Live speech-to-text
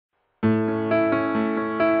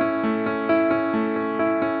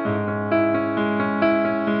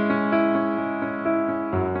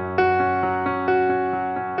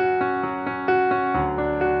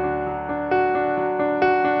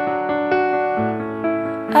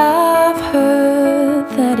I've heard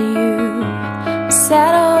that you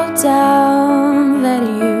settled down, that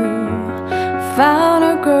you found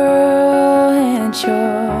a girl and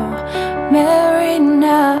you're married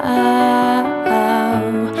now.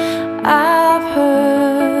 I've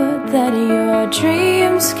heard that your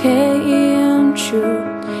dreams came true.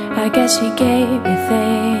 I guess she gave you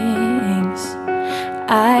things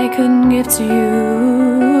I couldn't give to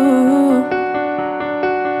you.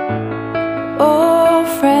 Oh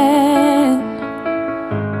friend,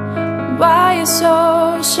 why you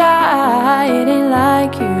so shy? It ain't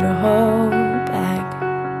like you to hold back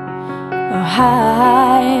or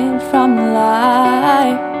hide from the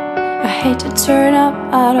light. I hate to turn up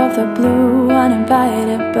out of the blue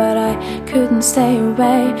uninvited, but I couldn't stay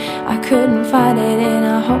away, I couldn't fight it. And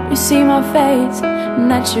I hope you see my face, and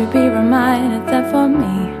that you be reminded that for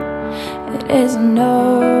me it isn't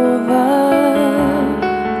over.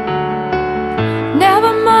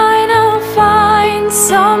 Never mind, I'll find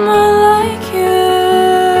someone like you.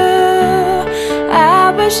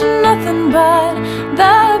 I wish nothing but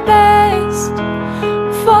the best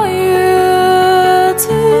for you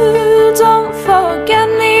too. Don't forget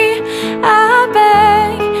me, I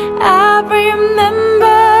beg. I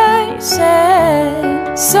remember you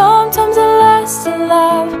said sometimes it lasts in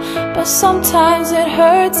love, but sometimes it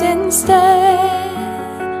hurts instead.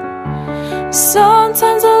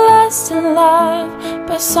 Sometimes it lasts in love,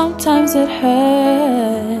 but sometimes it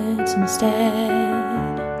hurts instead.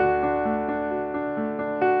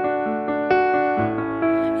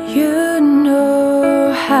 You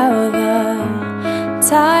know how the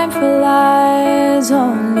time flies.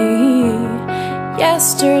 Only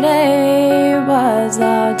yesterday was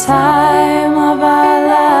our time of our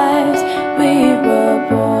lives. We were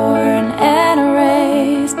born and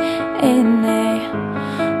raised in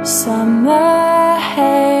a summer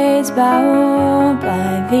haze, bound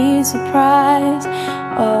by the surprise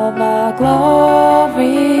of our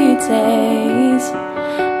glory days.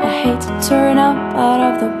 I hate to turn up out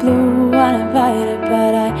of the blue uninvited,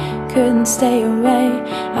 but I couldn't stay away,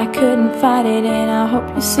 I couldn't fight it. And I hope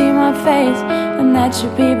you see my face, and that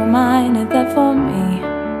you'll be reminded that for me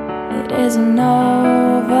it isn't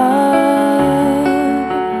over.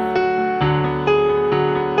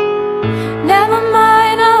 Never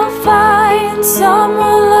mind, I'll find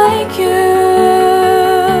someone like you.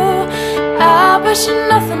 I wish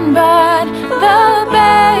nothing but the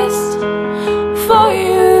best for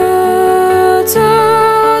you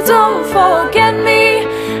too. Don't forget me,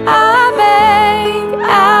 I beg. I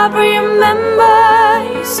remember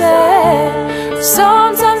you said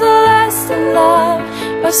sometimes it lasts in love,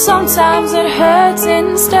 but sometimes it hurts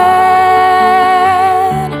instead.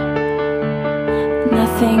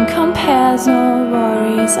 Nothing compares, no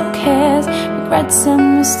worries or cares, regrets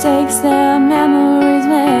and mistakes their memories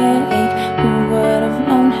make. Who would have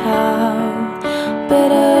known how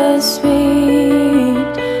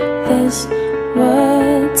bittersweet this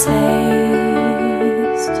would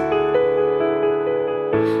taste?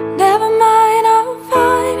 Never mind, I'll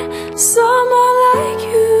find someone like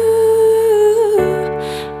you.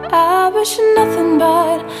 I wish nothing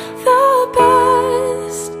but the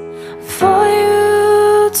best for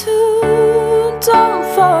you too. Don't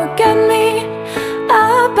forget me, I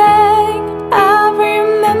beg. I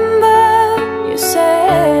remember you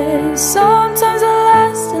said sometimes it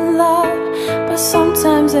lasts in love, but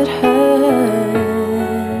sometimes it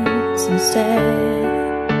hurts instead.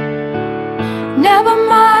 Never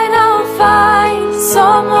mind, I'll find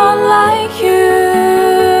someone like you.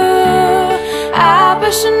 I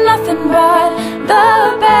wish nothing but the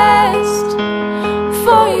best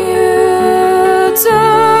for you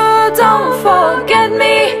too. Don't forget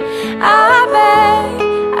me, I beg.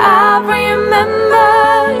 I remember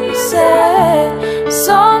you said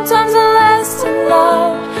sometimes it lasts in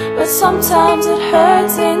love, but sometimes it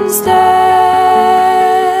hurts instead.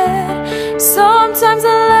 Sometimes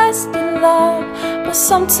it lasts in love, but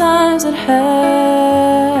sometimes it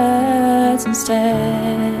hurts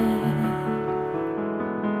instead.